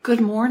Good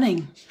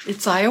morning.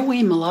 It's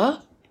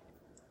Iowimala,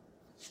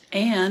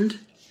 and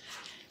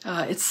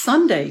it's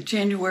Sunday,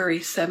 January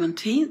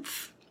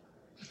 17th.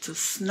 It's a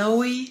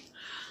snowy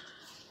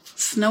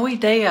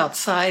day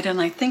outside, and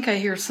I think I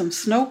hear some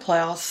snow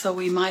plows, so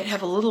we might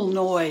have a little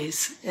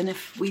noise, and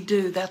if we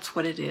do, that's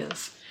what it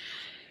is.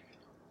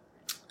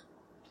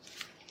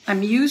 I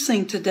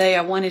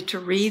wanted to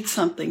read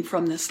something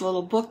from this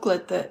little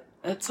booklet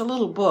it's a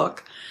little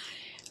book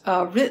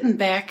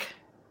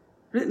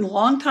written a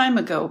long time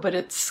ago, but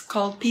it's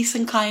called Peace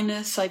and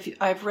Kindness.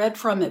 I've read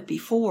from it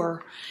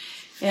before,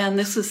 and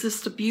this is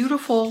just a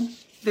beautiful,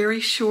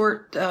 very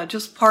short,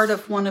 just part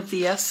of one of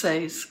the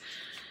essays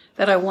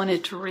that I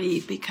wanted to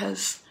read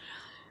because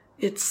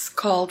it's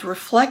called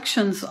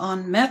Reflections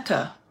on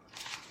Metta.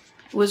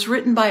 It was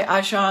written by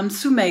Ajahn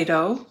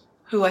Sumedho,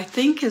 who I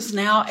think is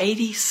now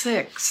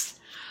 86.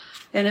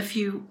 And if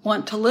you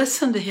want to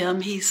listen to him,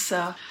 he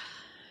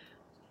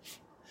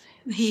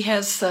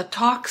has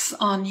talks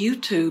on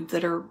YouTube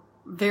that are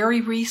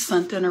very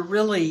recent and are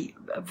really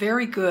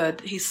very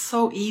good. He's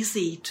so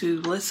easy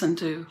to listen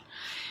to.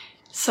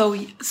 So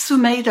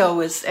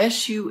Sumedho is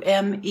Sumedho,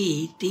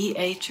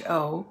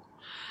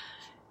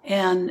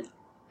 and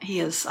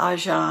he is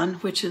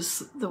Ajahn, which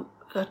is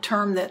a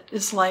term that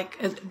is like,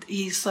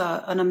 he's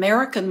an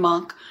American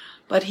monk,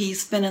 but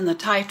he's been in the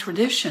Thai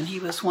tradition. He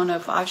was one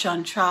of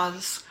Ajahn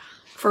Chah's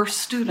first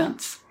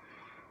students.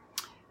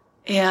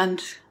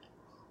 And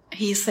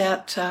he's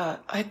I'm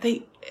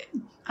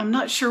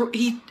not sure,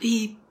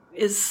 he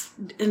is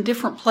in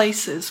different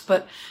places,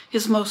 but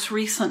his most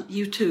recent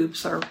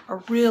YouTubes are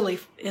really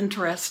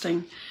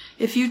interesting.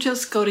 If you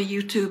just go to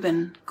YouTube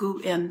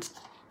and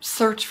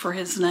search for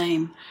his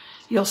name,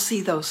 you'll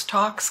see those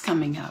talks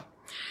coming up.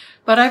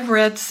 But I've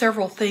read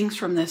several things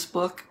from this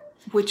book,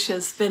 which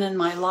has been in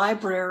my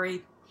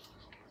library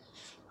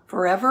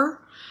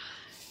forever,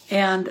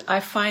 and I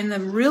find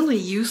them really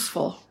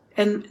useful.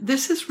 And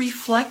this is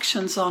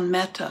Reflections on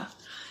Metta.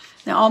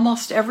 Now,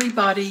 almost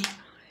everybody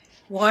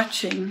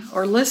watching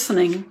or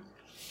listening,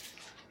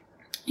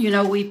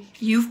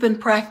 you've been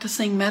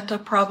practicing metta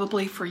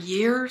probably for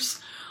years,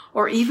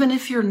 or even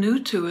if you're new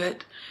to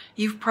it,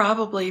 you've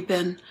probably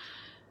been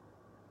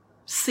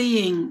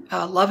seeing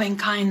loving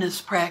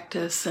kindness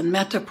practice and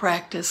metta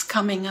practice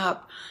coming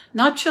up,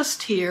 not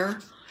just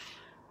here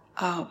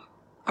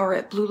or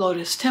at Blue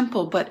Lotus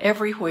Temple, but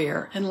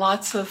everywhere. And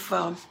lots of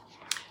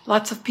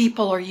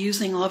people are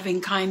using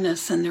loving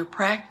kindness in their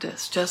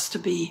practice just to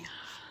be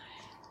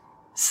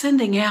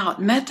sending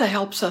out. Metta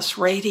helps us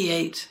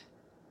radiate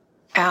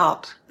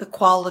out the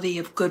quality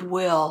of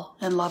goodwill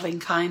and loving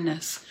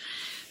kindness.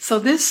 So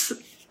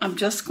I'm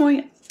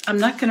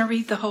not going to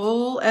read the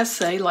whole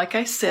essay. Like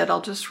I said,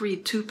 I'll just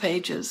read 2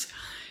 pages.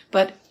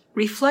 But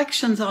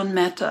Reflections on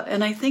Metta.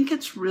 And I think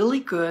it's really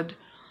good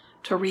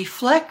to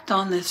reflect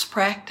on this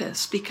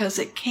practice because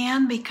it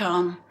can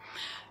become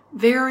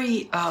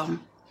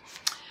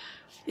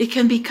it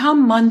can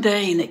become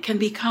mundane. It can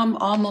become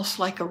almost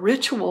like a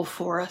ritual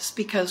for us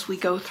because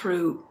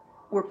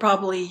we're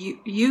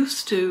probably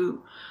used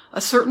to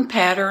a certain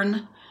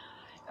pattern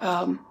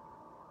where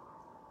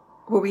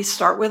we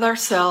start with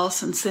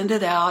ourselves and send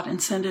it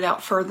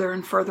out further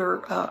and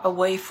further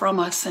away from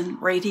us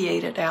and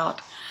radiate it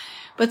out.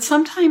 But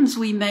sometimes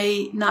we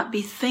may not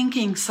be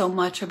thinking so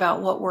much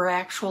about what we're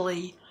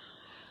actually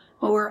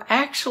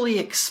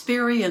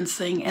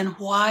experiencing and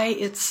why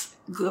it's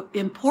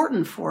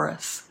important for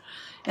us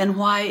and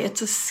why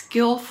it's a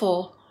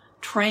skillful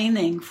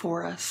training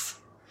for us.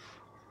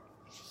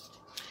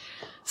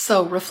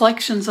 So,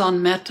 Reflections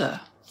on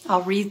Metta.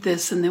 I'll read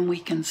this and then we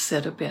can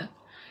sit a bit.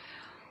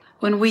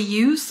 When we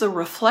use the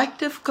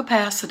reflective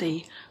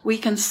capacity, we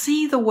can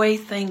see the way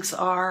things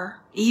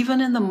are,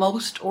 even in the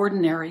most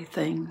ordinary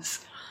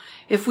things.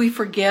 If we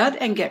forget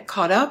and get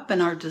caught up in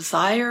our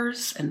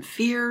desires and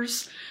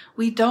fears,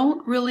 we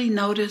don't really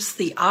notice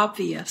the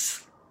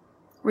obvious.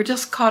 We're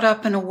just caught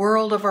up in a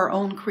world of our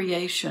own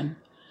creation.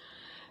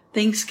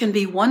 Things can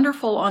be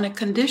wonderful on a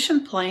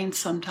conditioned plane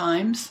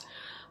sometimes,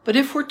 but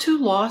if we're too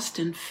lost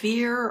in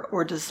fear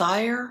or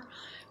desire,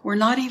 we're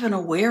not even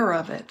aware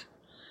of it.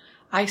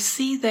 I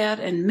see that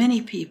in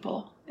many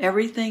people.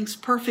 Everything's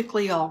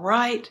perfectly all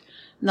right,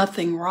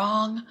 nothing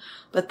wrong,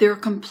 but they're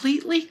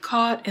completely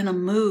caught in a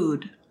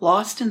mood,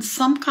 lost in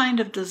some kind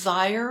of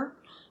desire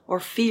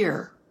or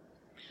fear.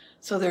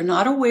 So they're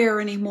not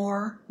aware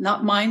anymore,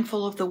 not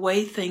mindful of the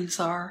way things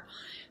are.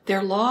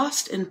 They're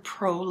lost in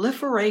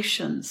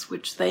proliferations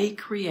which they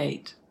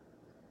create.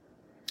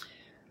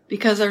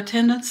 Because our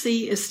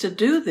tendency is to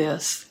do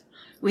this,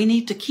 we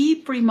need to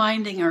keep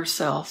reminding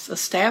ourselves,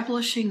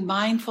 establishing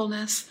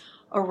mindfulness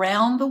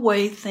around the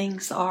way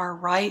things are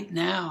right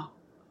now.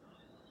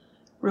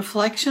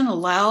 Reflection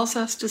allows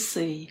us to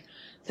see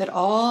that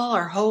all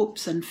our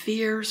hopes and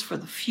fears for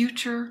the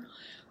future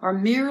are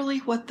merely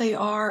what they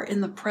are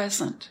in the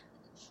present.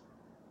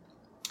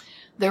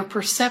 They're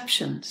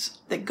perceptions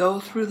that go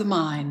through the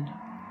mind.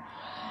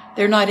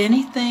 They're not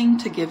anything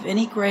to give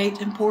any great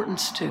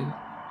importance to.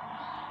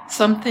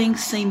 Some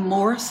things seem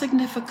more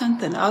significant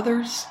than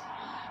others,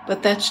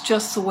 but that's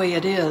just the way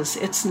it is.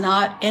 It's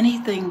not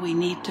anything we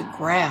need to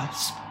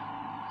grasp.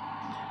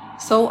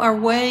 So our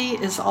way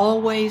is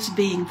always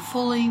being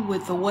fully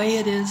with the way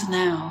it is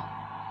now,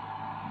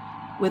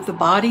 with the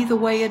body the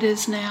way it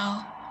is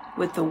now,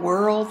 with the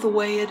world the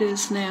way it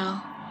is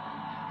now,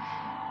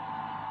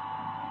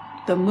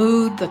 the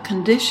mood, the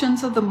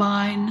conditions of the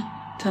mind,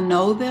 to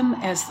know them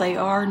as they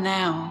are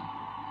now,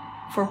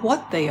 for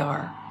what they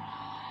are.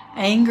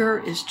 Anger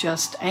is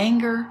just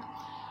anger.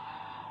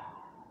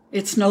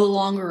 It's no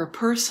longer a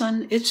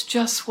person, it's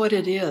just what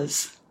it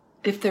is.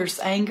 If there's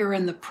anger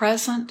in the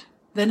present,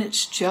 then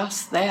it's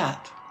just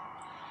that.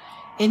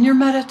 In your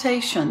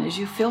meditation, as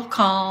you feel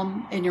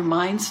calm and your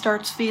mind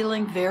starts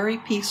feeling very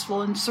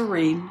peaceful and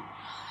serene,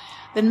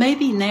 then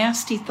maybe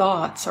nasty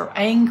thoughts or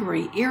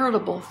angry,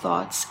 irritable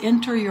thoughts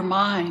enter your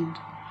mind.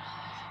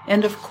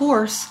 And of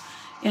course,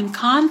 in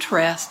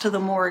contrast to the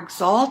more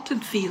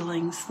exalted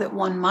feelings that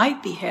one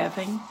might be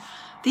having,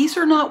 these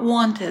are not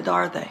wanted,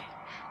 are they?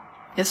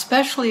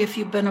 Especially if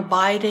you've been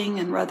abiding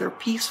in rather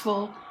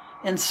peaceful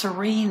and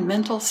serene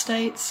mental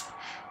states,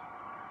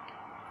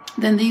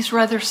 then these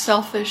rather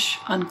selfish,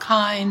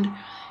 unkind,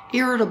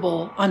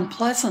 irritable,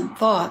 unpleasant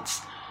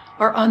thoughts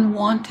are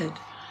unwanted.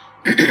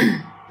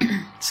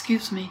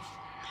 Excuse me.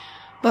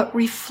 But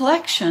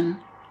reflection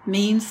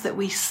means that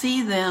we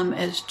see them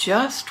as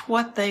just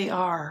what they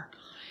are,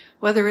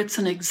 whether it's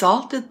an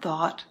exalted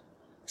thought,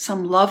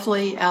 some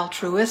lovely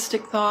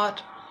altruistic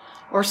thought,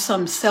 or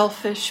some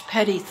selfish,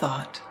 petty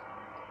thought.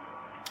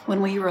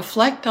 When we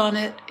reflect on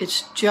it,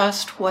 it's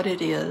just what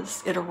it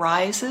is. It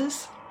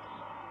arises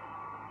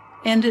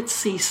and it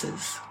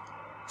ceases.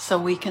 So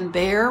we can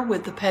bear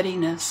with the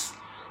pettiness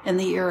and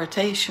the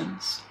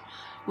irritations.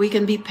 We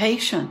can be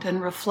patient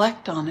and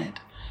reflect on it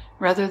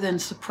rather than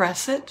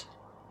suppress it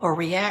or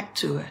react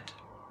to it.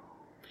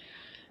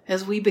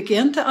 As we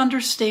begin to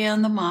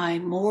understand the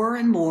mind more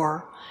and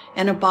more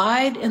and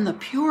abide in the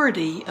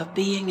purity of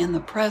being in the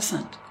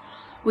present,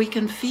 we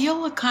can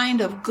feel a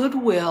kind of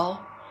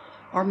goodwill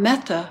or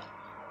metta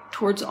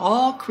towards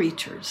all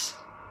creatures.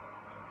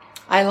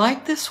 I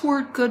like this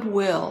word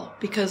goodwill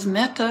because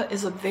metta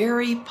is a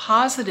very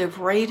positive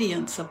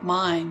radiance of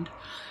mind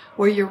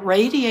where you're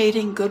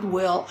radiating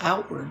goodwill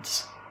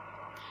outwards.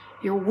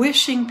 You're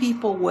wishing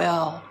people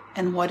well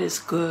and what is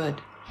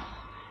good.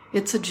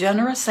 It's a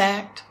generous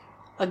act,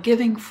 a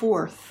giving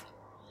forth,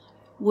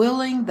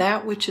 willing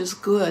that which is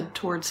good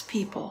towards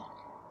people.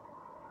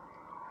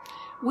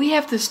 We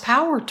have this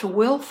power to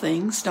will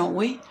things, don't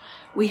we?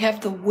 We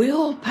have the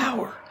will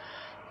power.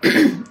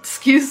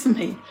 Excuse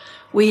me.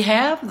 We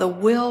have the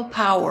will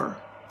power.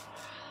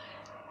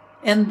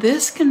 And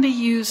this can be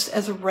used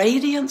as a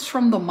radiance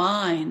from the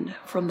mind,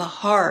 from the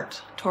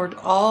heart, toward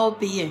all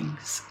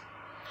beings,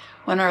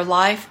 when our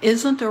life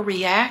isn't a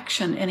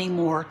reaction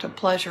anymore to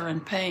pleasure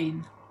and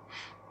pain,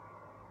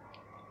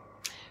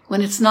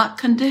 when it's not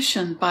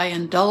conditioned by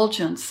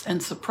indulgence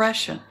and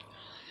suppression.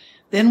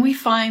 Then we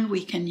find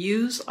we can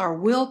use our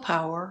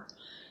willpower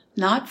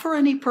not for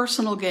any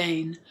personal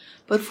gain,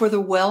 but for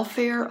the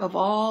welfare of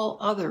all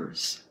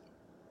others.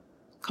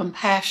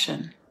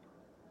 Compassion.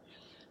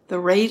 The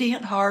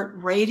radiant heart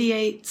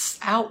radiates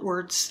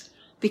outwards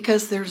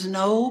because there's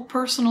no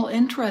personal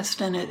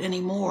interest in it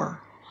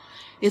anymore.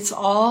 It's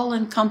all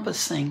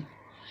encompassing.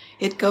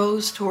 It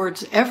goes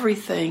towards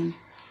everything,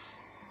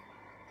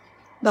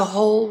 the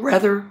whole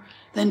rather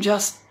than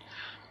just.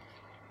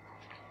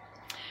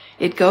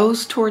 It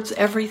goes towards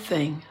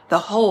everything, the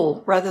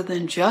whole, rather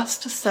than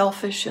just a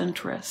selfish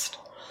interest.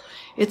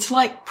 It's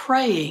like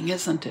praying,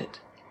 isn't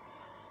it?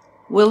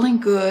 Willing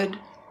good,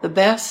 the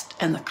best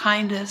and the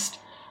kindest,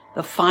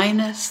 the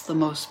finest, the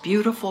most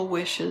beautiful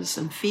wishes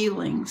and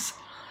feelings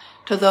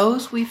to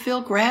those we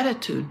feel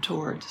gratitude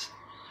towards.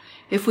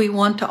 If we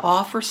want to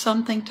offer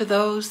something to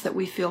those that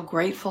we feel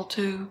grateful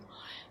to,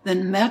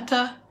 then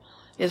metta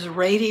is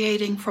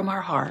radiating from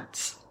our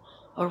hearts,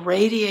 a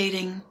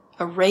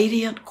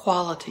radiant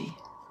quality.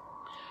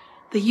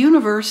 The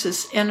universe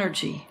is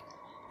energy.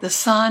 The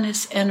sun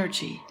is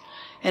energy,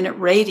 and it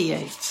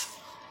radiates.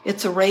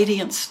 It's a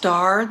radiant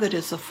star that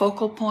is a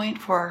focal point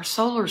for our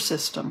solar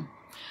system.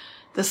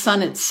 The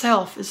sun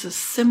itself is a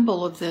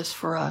symbol of this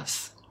for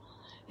us.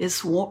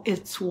 Its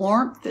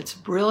warmth, its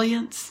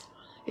brilliance,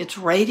 its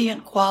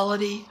radiant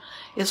quality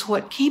is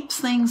what keeps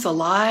things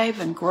alive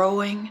and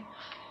growing.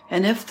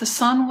 And if the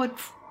sun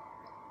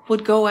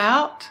would go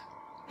out,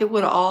 it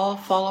would all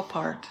fall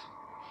apart.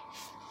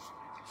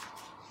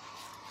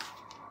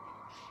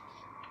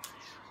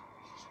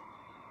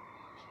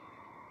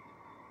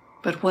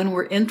 But when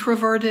we're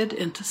introverted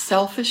into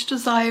selfish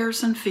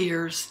desires and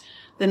fears,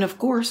 then of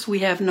course we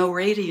have no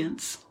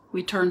radiance.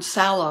 We turn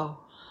sallow.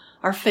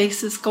 Our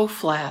faces go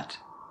flat.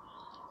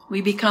 We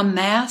become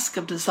masks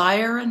of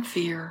desire and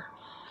fear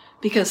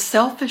because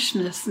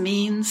selfishness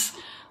means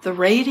the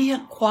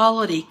radiant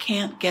quality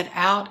can't get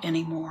out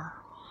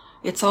anymore.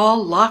 It's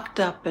all locked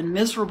up in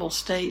miserable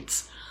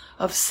states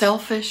of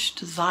selfish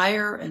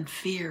desire and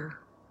fear.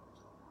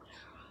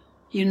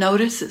 You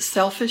notice that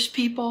selfish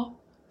people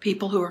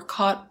who are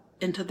caught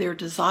into their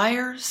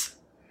desires,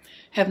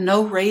 have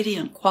no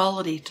radiant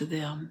quality to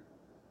them.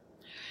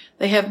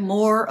 They have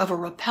more of a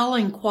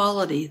repelling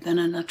quality than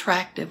an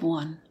attractive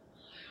one.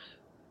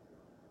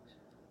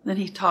 Then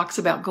he talks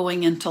about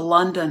going into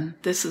London.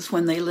 This is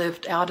when they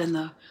lived out in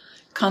the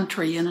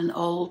country in an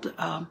old,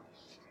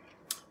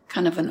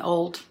 kind of an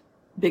old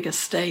big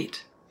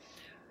estate.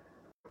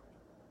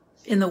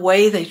 In the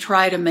way they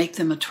try to make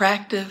them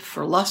attractive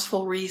for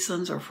lustful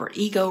reasons or for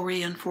ego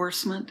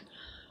reinforcement.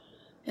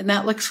 And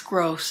that looks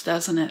gross,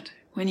 doesn't it?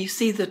 When you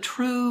see the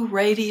true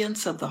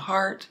radiance of the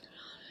heart,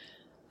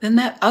 then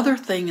that other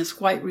thing is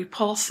quite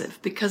repulsive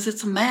because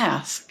it's a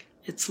mask.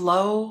 It's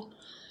low.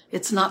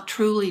 It's not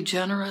truly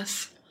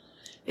generous.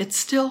 It's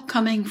still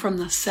coming from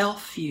the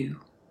self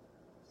view.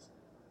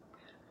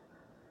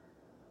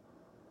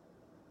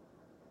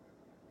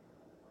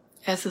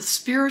 As a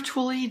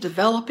spiritually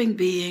developing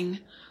being,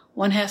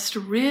 one has to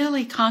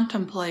really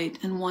contemplate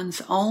in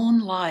one's own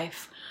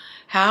life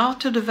how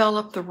to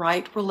develop the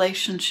right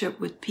relationship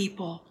with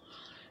people,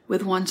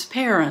 with one's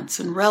parents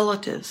and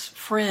relatives,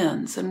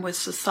 friends, and with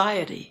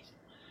society.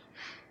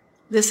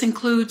 This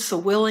includes the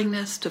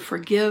willingness to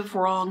forgive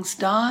wrongs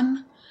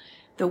done,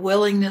 the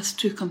willingness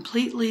to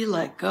completely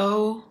let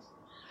go,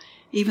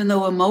 even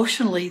though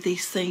emotionally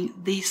these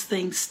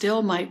things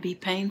still might be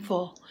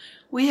painful.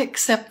 We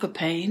accept the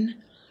pain.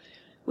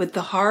 With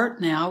the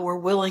heart now, we're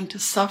willing to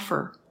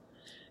suffer.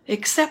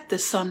 Accept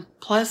this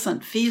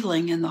unpleasant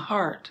feeling in the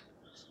heart.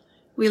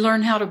 We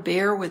learn how to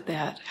bear with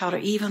that, how to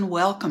even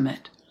welcome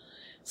it.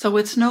 So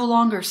it's no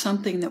longer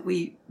something that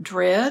we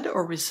dread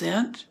or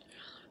resent,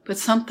 but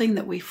something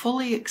that we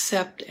fully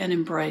accept and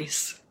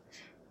embrace.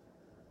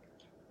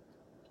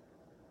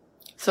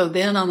 So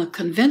then on the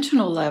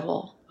conventional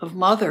level of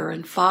mother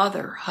and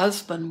father,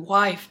 husband,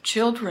 wife,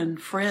 children,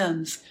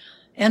 friends,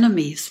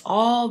 enemies,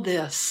 all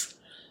this,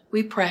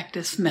 we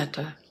practice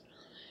metta.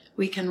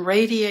 We can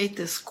radiate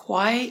this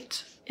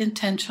quite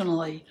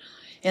intentionally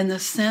in the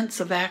sense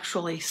of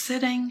actually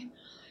sitting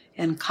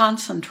and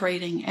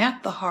concentrating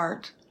at the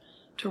heart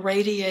to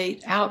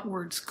radiate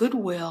outwards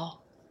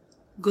goodwill,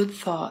 good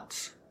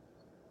thoughts.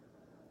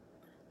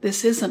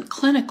 This isn't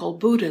clinical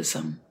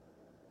Buddhism.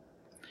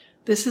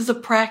 This is a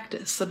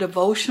practice, a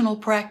devotional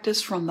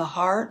practice from the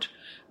heart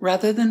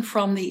rather than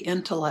from the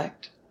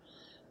intellect.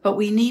 But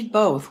we need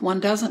both.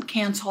 One doesn't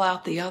cancel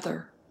out the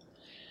other.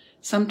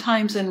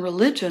 Sometimes in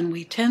religion,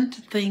 we tend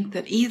to think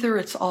that either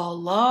it's all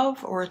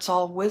love or it's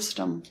all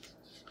wisdom.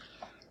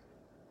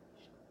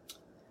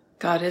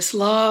 God is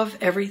love,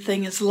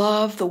 everything is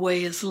love, the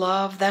way is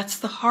love. That's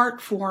the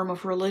heart form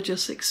of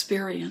religious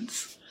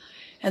experience.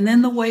 And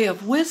then the way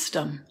of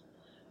wisdom.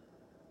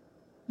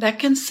 That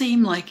can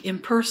seem like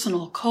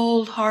impersonal,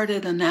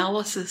 cold-hearted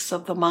analysis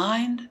of the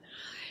mind,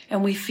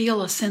 and we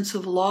feel a sense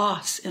of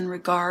loss in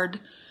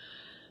regard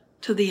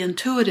to the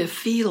intuitive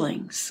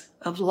feelings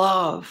of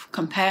love,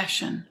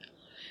 compassion.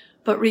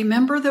 But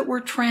remember that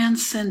we're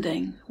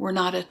transcending. We're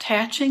not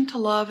attaching to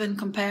love and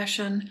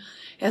compassion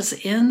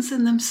as ends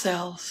in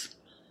themselves,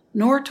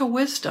 nor to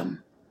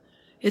wisdom.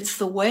 It's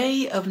the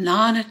way of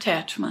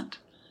non-attachment,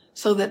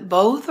 so that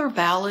both are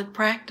valid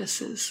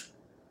practices.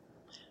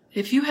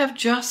 If you have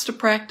just a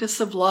practice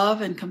of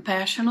love and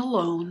compassion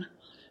alone,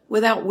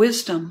 without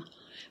wisdom,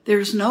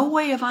 there's no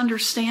way of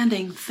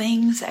understanding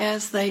things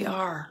as they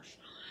are.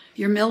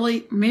 You're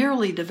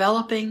merely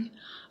developing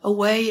a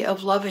way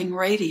of loving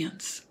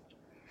radiance.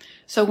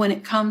 So when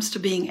it comes to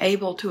being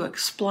able to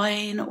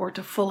explain or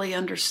to fully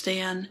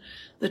understand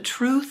the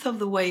truth of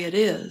the way it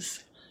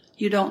is,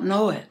 you don't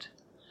know it.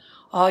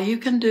 All you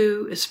can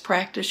do is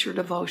practice your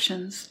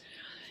devotions,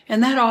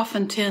 and that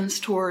often tends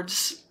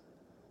towards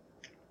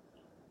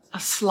a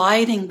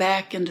sliding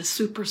back into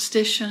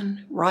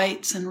superstition,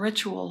 rites, and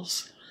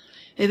rituals.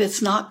 If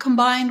it's not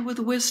combined with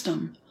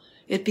wisdom,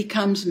 it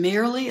becomes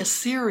merely a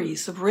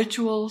series of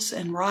rituals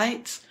and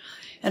rites,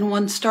 and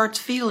one starts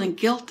feeling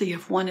guilty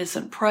if one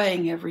isn't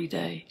praying every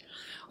day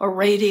or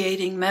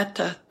radiating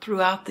metta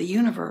throughout the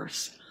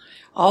universe.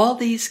 All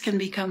these can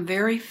become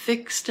very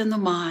fixed in the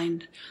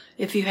mind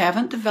if you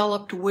haven't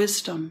developed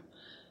wisdom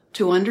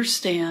to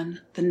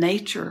understand the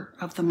nature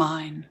of the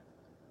mind.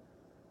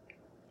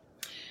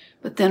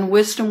 But then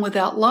wisdom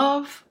without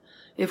love,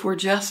 if we're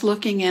just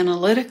looking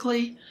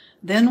analytically,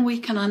 then we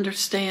can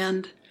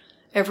understand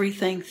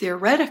everything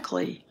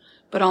theoretically,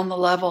 but on the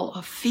level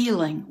of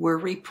feeling, we're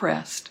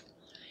repressed.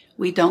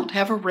 We don't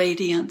have a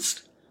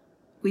radiance.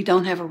 We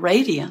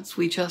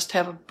just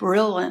have a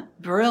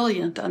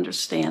brilliant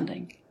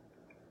understanding.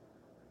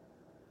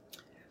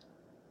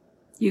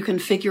 You can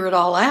figure it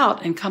all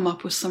out and come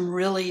up with some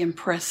really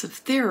impressive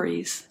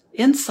theories,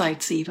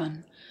 insights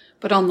even,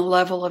 but on the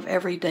level of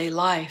everyday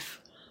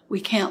life,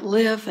 we can't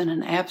live in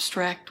an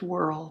abstract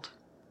world.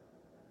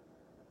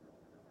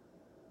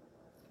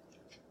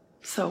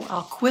 So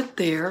I'll quit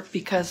there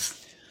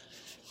because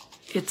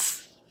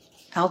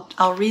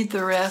I'll read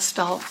the rest.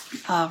 I'll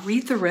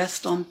read the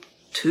rest on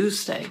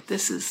Tuesday.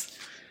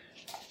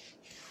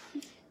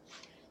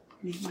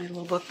 Need my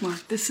little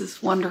bookmark. This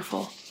is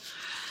wonderful.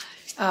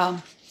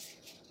 I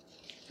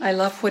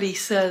love what he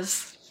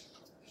says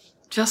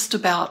just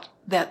about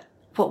that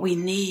what we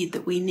need,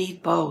 that we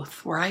need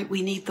both, right?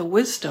 We need the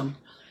wisdom.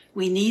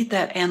 We need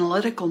that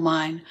analytical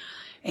mind,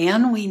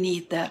 and we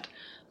need that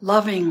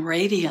loving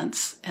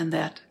radiance and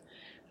that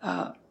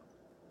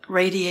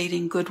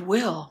radiating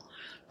goodwill.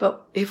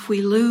 But if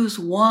we lose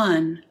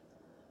one,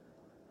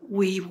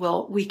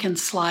 we can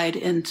slide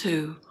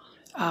into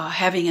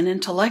having an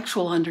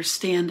intellectual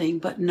understanding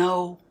but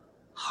no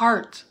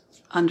heart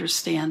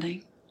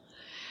understanding.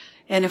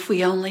 And if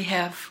we only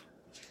have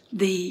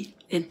the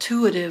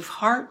intuitive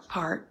heart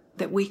part,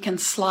 that we can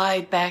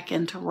slide back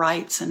into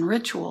rites and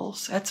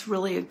rituals. That's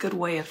really a good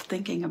way of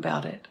thinking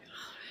about it,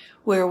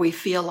 where we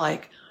feel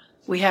like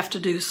we have to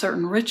do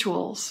certain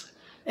rituals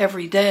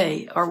every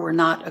day or we're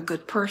not a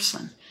good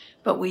person,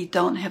 but we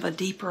don't have a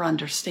deeper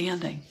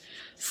understanding.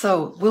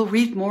 So we'll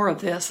read more of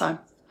this.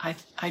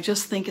 I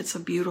just think it's a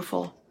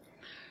beautiful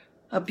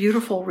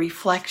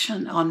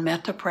reflection on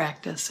metta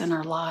practice in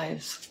our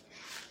lives.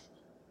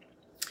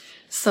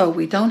 So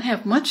we don't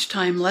have much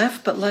time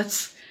left, but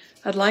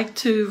I'd like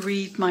to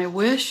read my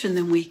wish and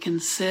then we can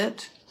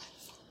sit.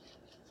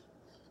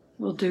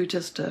 We'll do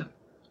just a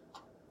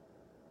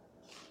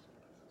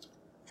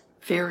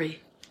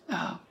very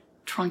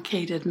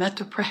truncated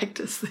metta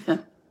practice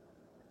then.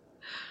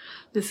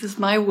 This is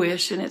my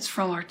wish, and it's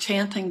from our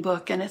chanting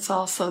book, and it's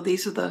also,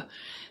 these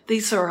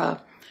are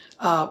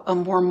a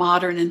more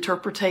modern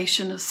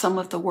interpretation of some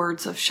of the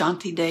words of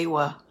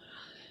Shantideva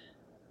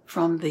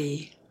from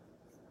the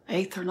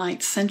 8th or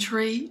 9th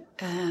century,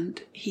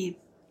 and he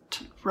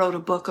wrote a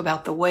book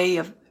about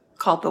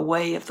called The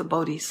Way of the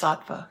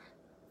Bodhisattva.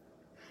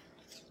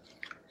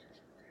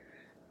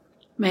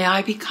 May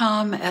I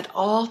become at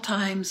all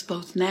times,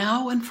 both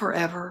now and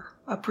forever,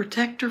 a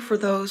protector for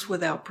those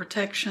without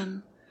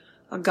protection,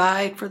 a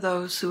guide for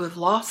those who have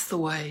lost the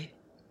way,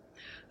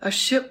 a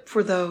ship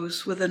for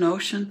those with an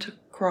ocean to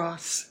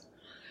cross,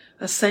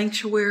 a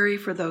sanctuary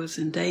for those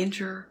in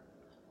danger,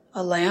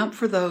 a lamp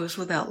for those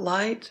without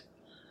light,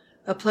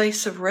 a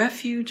place of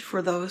refuge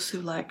for those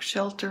who lack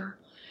shelter,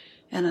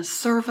 and a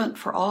servant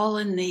for all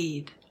in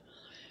need.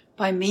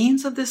 By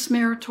means of this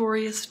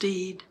meritorious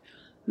deed,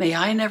 may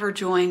I never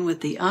join with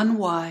the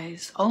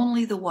unwise,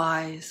 only the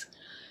wise,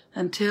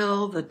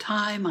 until the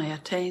time I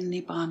attain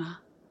Nibbana.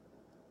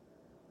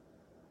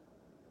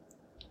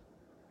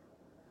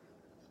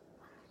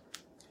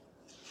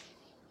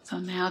 So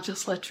now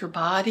just let your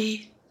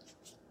body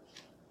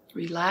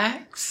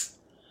relax,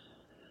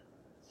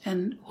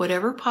 and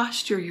whatever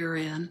posture you're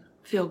in,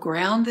 feel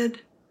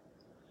grounded,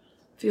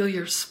 feel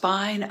your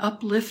spine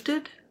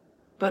uplifted,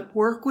 but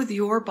work with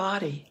your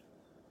body.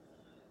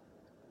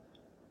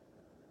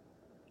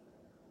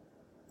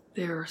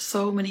 There are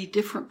so many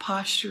different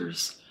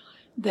postures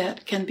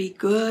that can be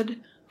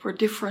good for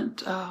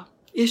different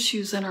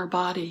issues in our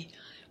body.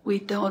 We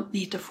don't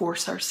need to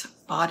force our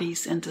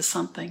bodies into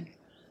something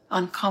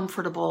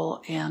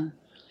uncomfortable and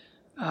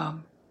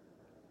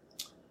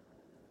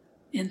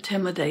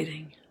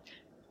intimidating.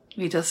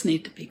 We just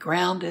need to be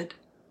grounded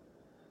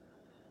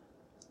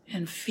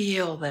and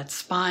feel that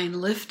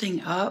spine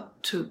lifting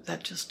up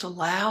that just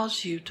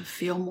allows you to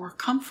feel more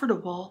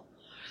comfortable.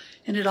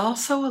 And it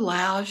also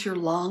allows your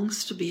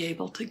lungs to be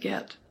able to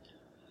get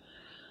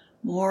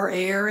more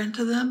air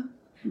into them,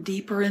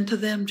 deeper into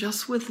them,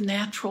 just with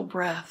natural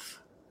breath,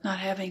 not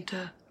having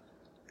to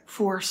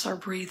force our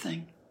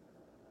breathing.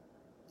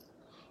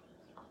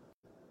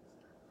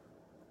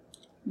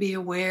 Be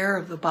aware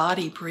of the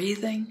body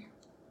breathing.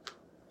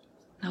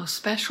 No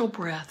special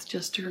breath,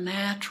 just your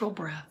natural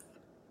breath.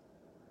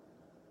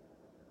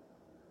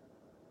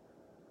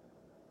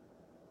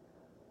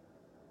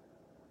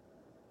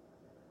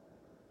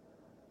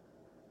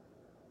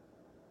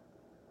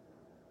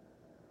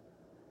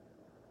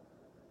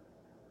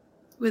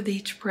 With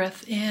each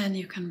breath in,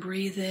 you can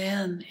breathe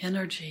in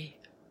energy.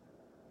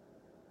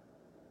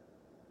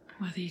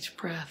 With each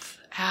breath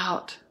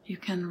out, you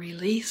can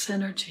release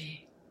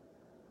energy.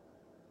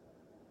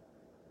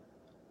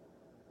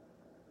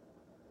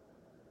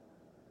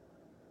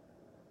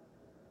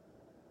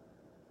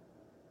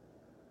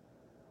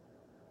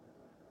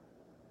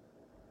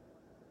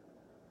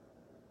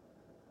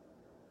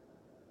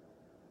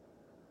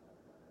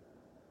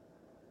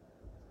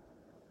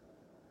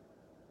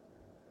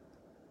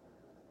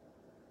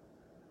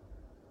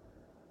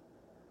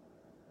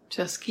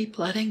 Just keep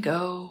letting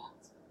go.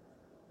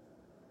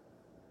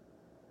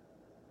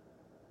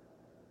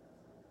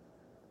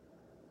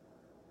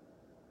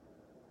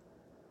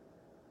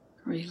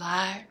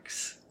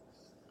 Relax.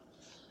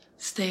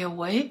 Stay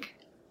awake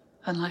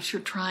unless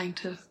you're trying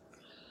to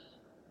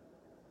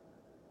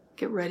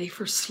get ready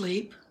for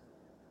sleep.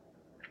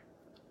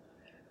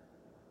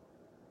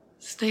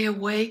 Stay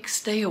awake,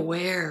 stay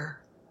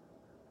aware.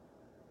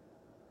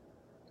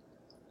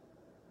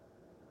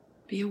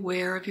 Be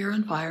aware of your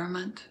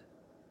environment.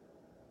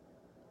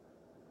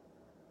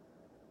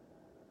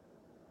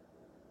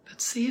 But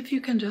see if you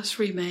can just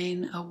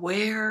remain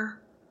aware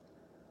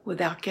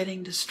without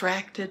getting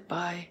distracted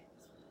by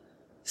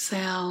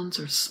sounds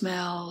or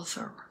smells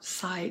or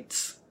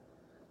sights.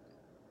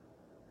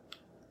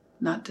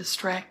 Not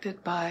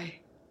distracted by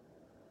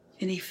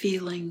any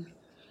feeling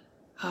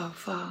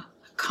of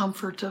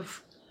comfort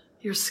of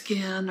your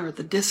skin or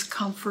the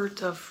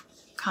discomfort of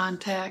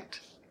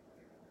contact.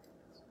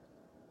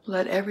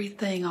 Let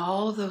everything,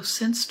 all of those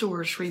sense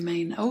doors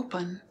remain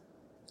open.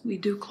 We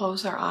do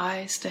close our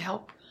eyes to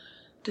help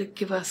to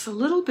give us a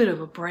little bit of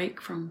a break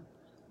from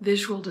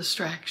visual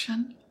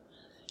distraction,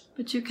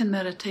 but you can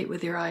meditate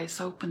with your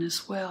eyes open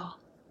as well.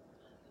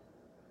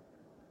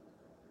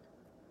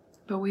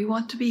 But we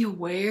want to be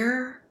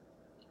aware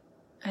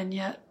and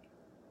yet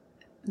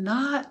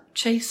not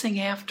chasing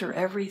after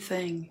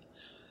everything.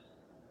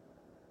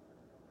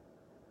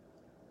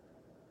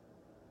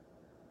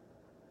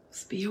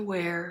 Just be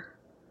aware.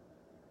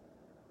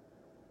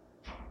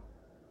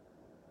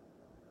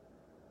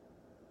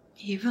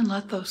 Even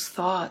let those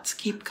thoughts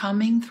keep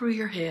coming through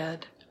your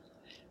head,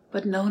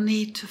 but no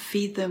need to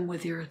feed them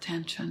with your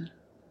attention.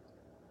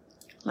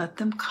 Let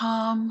them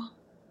come,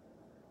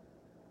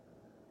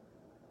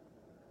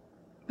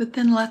 but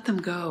then let them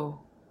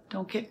go.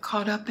 Don't get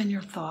caught up in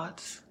your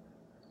thoughts.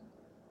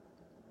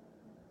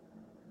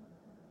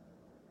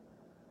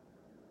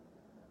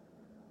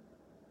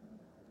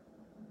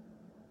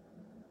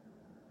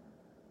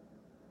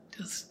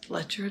 Just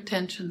let your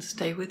attention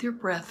stay with your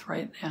breath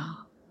right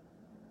now.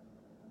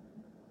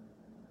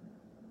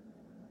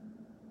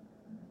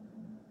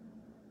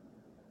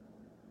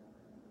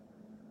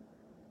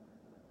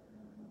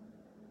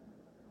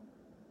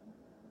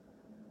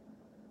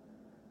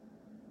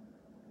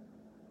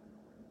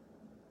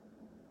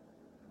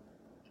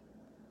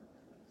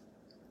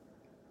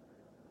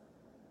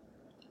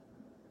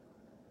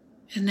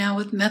 And now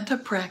with metta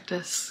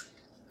practice,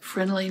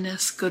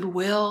 friendliness,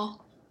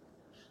 goodwill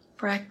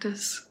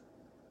practice,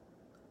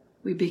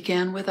 we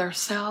begin with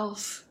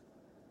ourselves,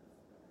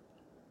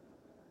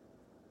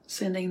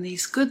 sending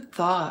these good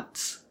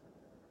thoughts,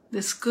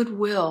 this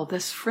goodwill,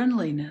 this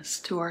friendliness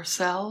to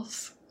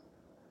ourselves,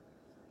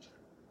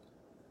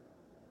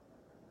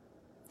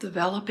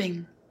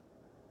 developing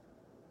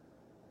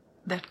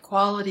that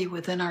quality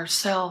within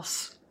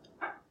ourselves,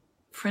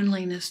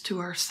 friendliness to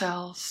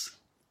ourselves,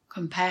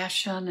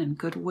 compassion and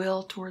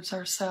goodwill towards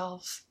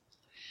ourselves.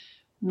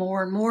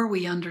 More and more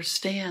we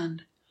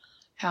understand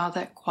how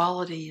that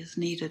quality is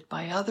needed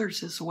by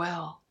others as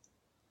well.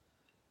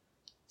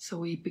 So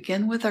we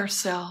begin with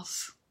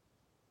ourselves.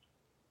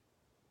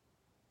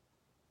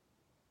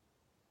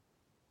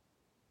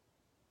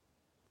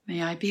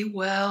 May I be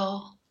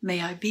well. May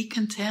I be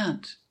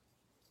content.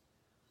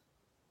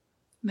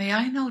 May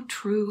I know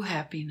true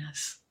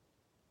happiness.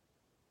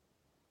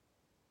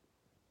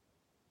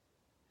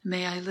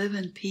 May I live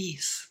in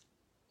peace.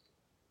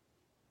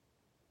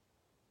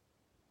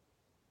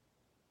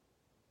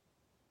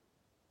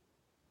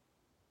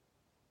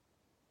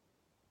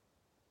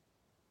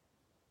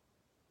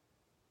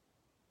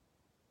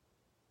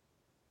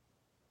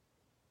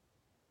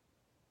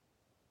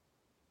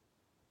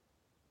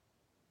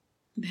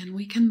 Then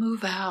we can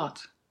move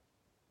out.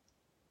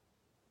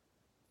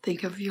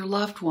 Think of your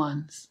loved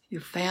ones, your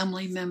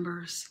family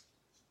members,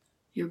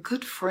 your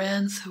good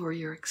friends who are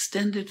your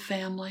extended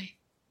family.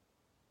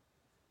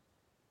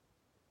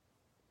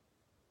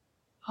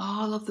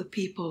 All of the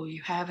people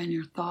you have in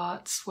your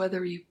thoughts,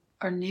 whether you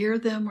are near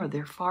them or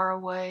they're far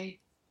away.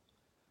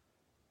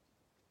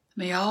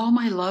 May all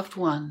my loved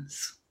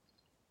ones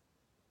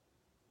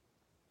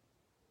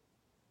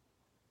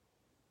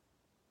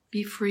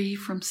be free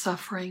from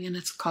suffering and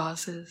its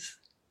causes.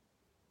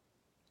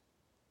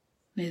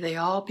 May they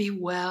all be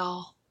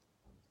well.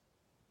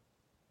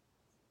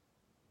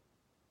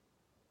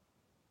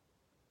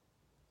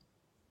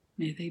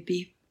 May they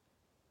be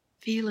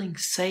feeling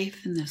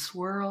safe in this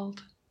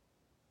world.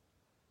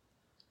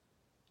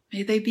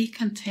 May they be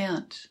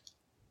content.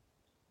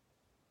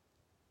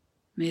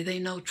 May they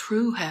know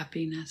true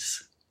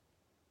happiness.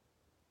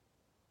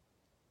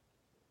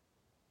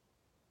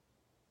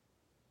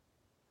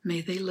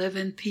 May they live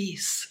in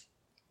peace.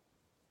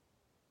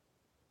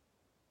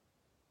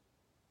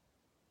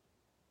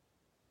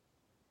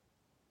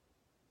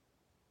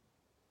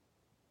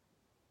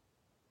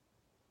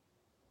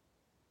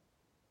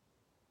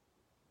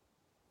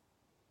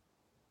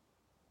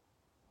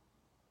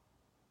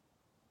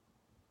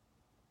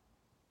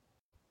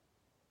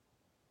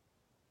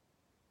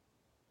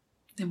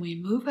 Then we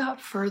move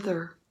out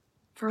further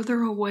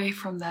away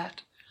from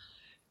that,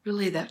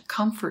 really that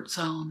comfort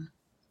zone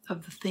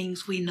of the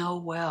things we know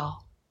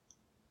well.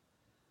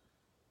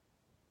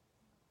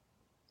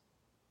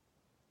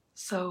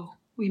 So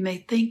we may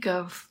think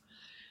of,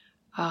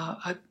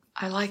 I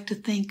like to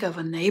think of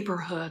a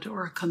neighborhood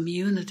or a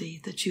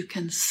community that you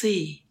can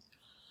see,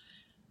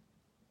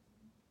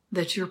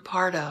 that you're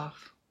part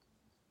of.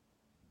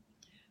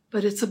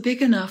 But it's a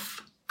big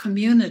enough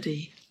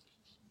community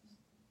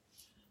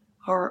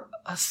or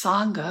a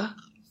sangha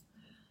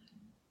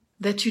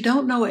that you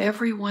don't know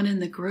everyone in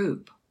the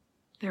group.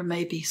 There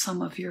may be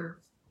some of your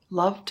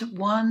loved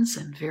ones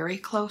and very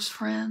close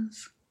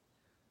friends.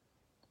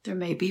 There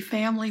may be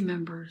family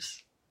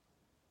members.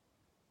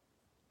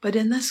 But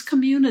in this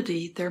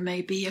community, there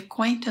may be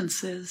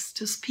acquaintances,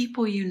 just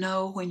people you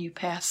know when you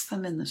pass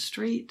them in the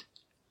street,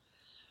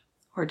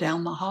 or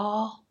down the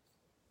hall,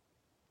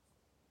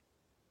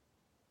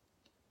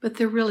 but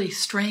they're really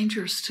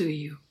strangers to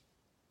you.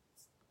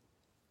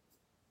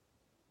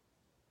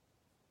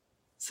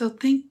 So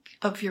think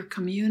of your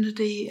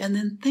community and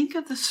then think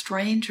of the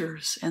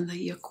strangers and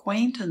the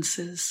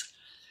acquaintances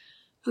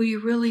who you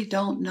really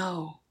don't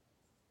know.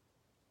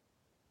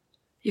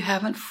 You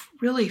haven't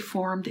really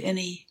formed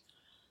any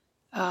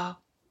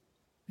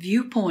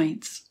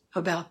viewpoints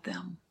about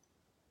them,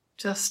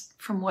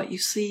 just from what you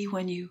see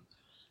when you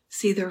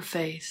see their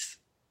face.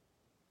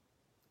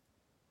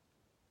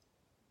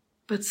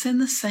 But send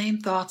the same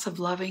thoughts of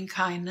loving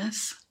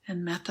kindness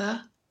and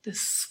metta,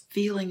 this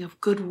feeling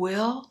of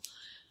goodwill,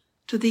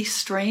 to these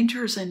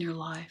strangers in your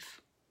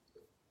life.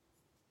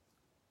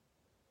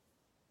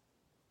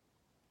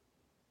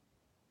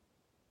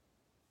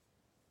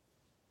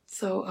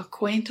 So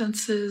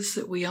acquaintances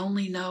that we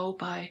only know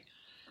by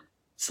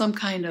some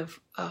kind of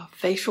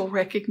facial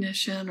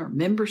recognition or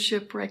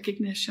membership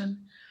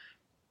recognition,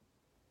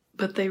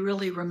 but they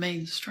really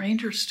remain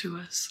strangers to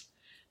us.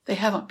 They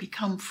haven't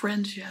become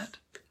friends yet.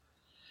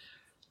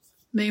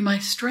 May my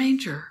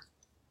stranger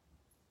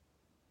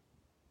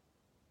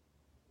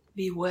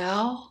be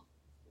well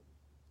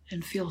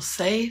and feel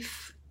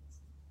safe.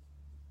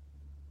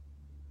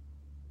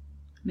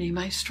 May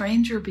my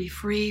stranger be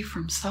free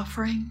from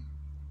suffering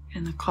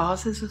and the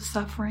causes of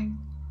suffering.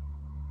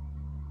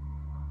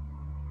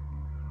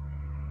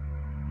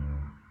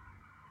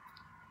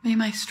 May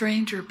my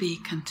stranger be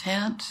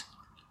content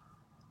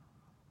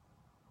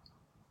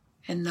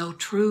and know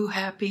true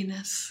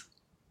happiness.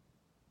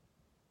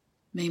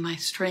 May my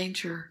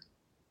stranger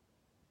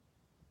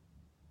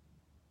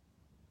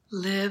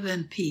live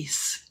in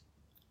peace.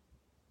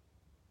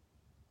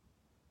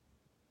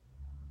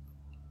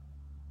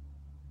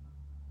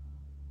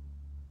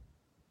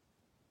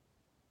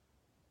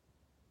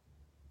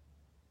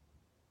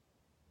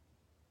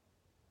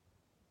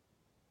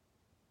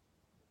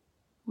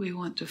 We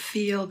want to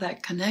feel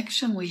that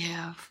connection we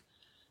have.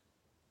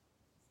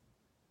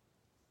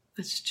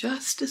 It's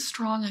just as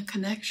strong a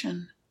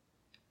connection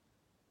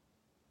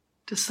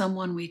to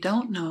someone we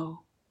don't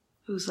know,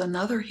 who's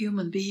another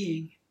human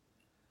being.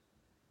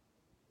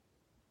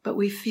 But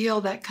we feel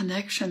that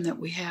connection that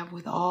we have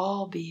with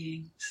all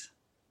beings.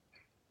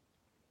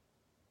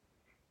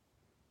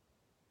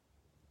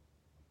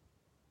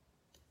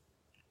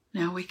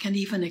 Now we can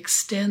even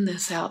extend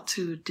this out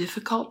to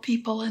difficult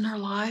people in our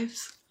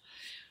lives.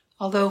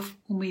 Although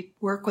when we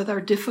work with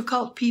our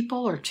difficult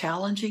people or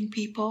challenging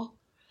people,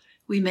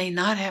 we may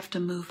not have to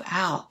move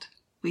out.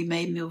 We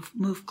may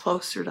move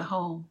closer to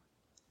home.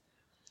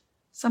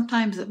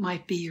 Sometimes it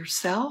might be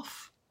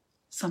yourself.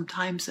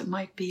 Sometimes it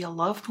might be a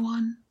loved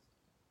one.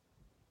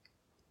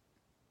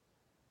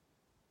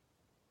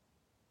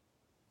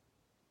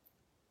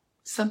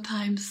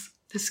 Sometimes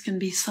this can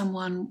be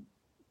someone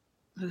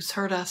who's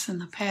hurt us in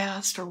the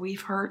past or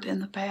we've hurt in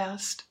the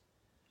past.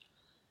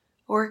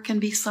 Or it can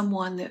be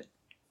someone that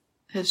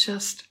has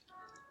just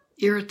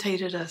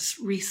irritated us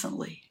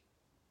recently.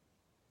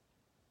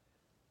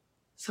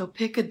 So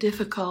pick a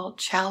difficult,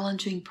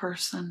 challenging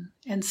person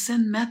and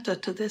send metta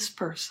to this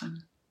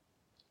person.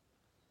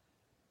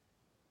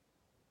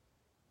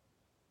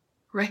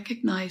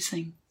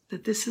 Recognizing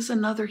that this is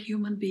another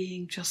human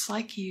being just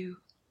like you,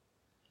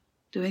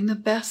 doing the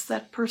best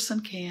that person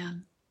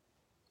can.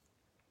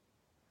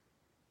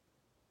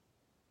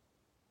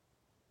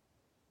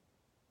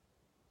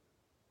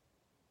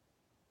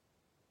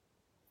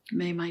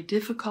 May my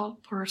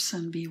difficult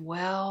person be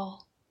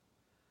well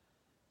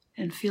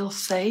and feel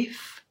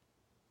safe.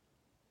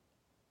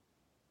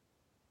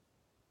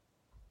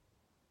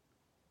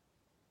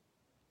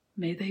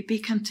 May they be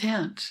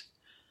content.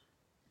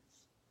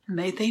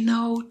 May they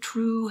know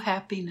true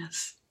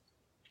happiness.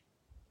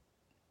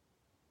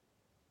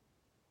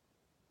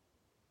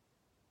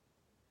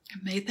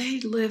 And may they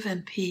live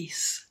in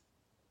peace.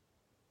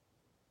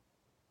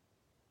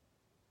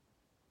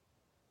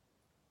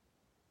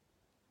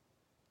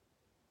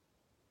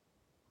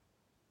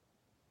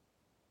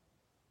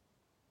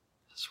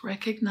 Just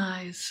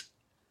recognize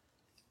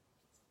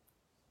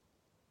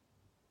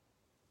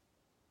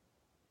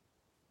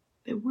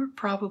that we're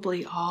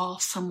probably all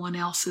someone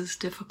else's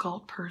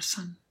difficult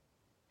person.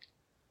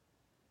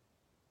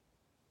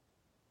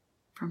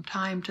 From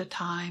time to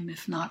time,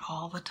 if not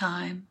all the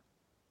time.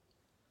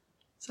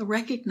 So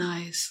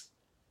recognize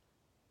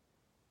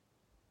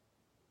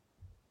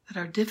that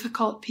our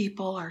difficult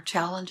people, our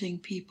challenging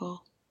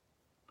people,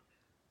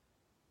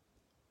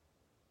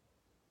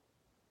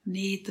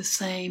 need the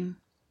same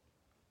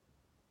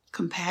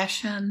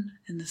compassion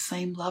and the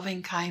same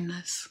loving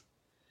kindness,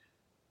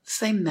 the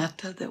same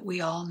metta that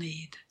we all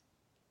need.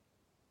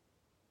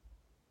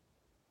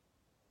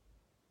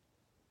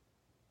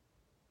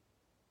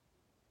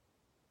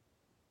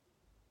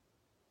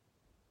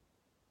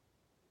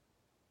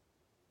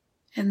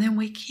 And then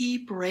we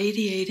keep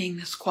radiating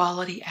this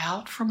quality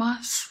out from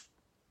us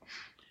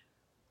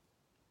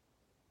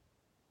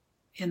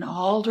in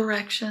all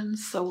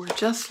directions. So we're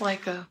just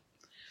like a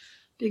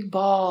big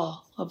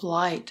ball of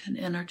light and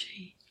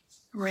energy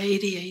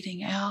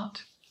radiating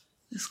out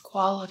this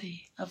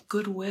quality of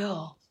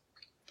goodwill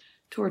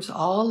towards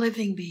all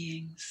living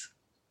beings,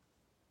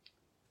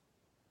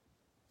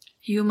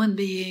 human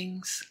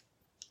beings,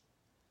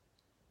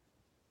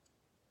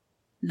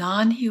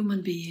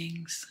 non-human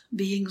beings,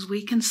 beings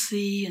we can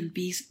see and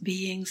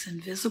beings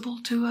invisible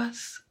to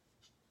us,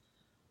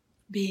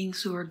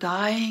 beings who are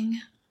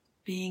dying,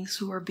 beings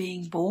who are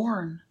being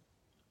born.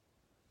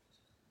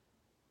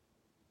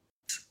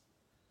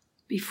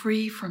 Be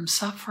free from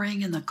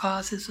suffering and the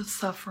causes of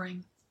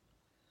suffering.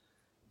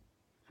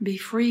 Be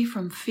free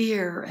from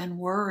fear and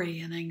worry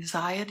and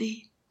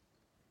anxiety.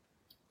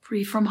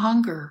 Free from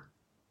hunger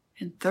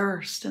and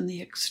thirst and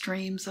the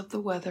extremes of the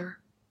weather.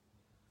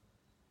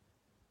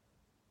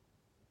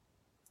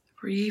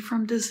 Free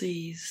from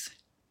disease.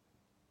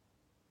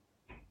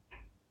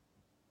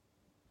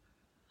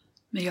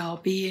 May all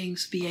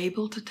beings be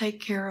able to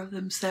take care of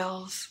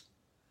themselves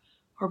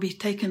or be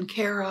taken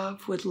care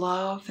of with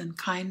love and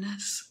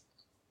kindness.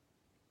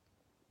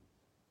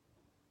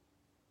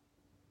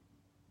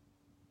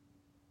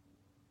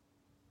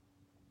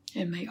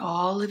 And may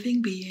all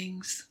living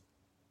beings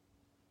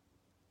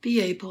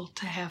be able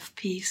to have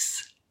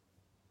peace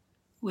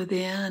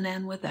within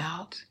and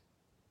without.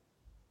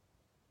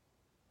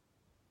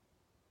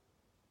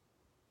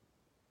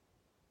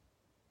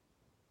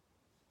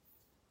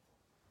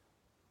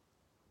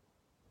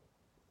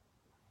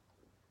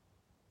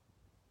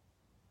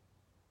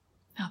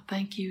 Now,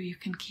 thank you. You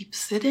can keep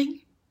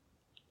sitting.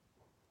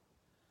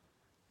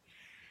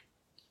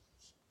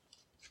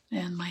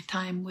 And my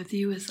time with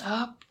you is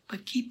up,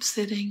 but keep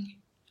sitting.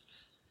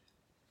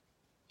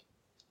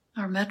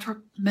 Our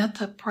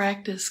metta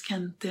practice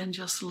can then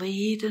just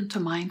lead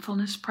into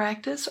mindfulness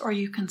practice, or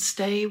you can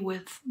stay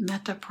with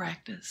metta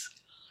practice.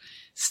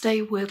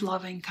 Stay with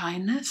loving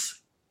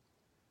kindness,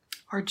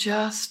 or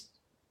just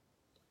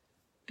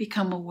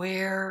become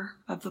aware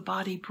of the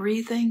body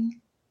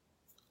breathing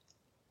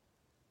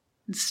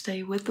and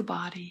stay with the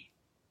body.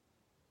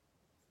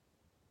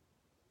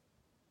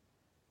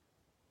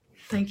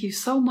 Thank you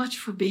so much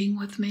for being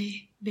with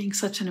me, being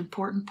such an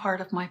important part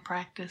of my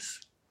practice.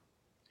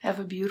 Have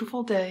a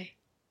beautiful day.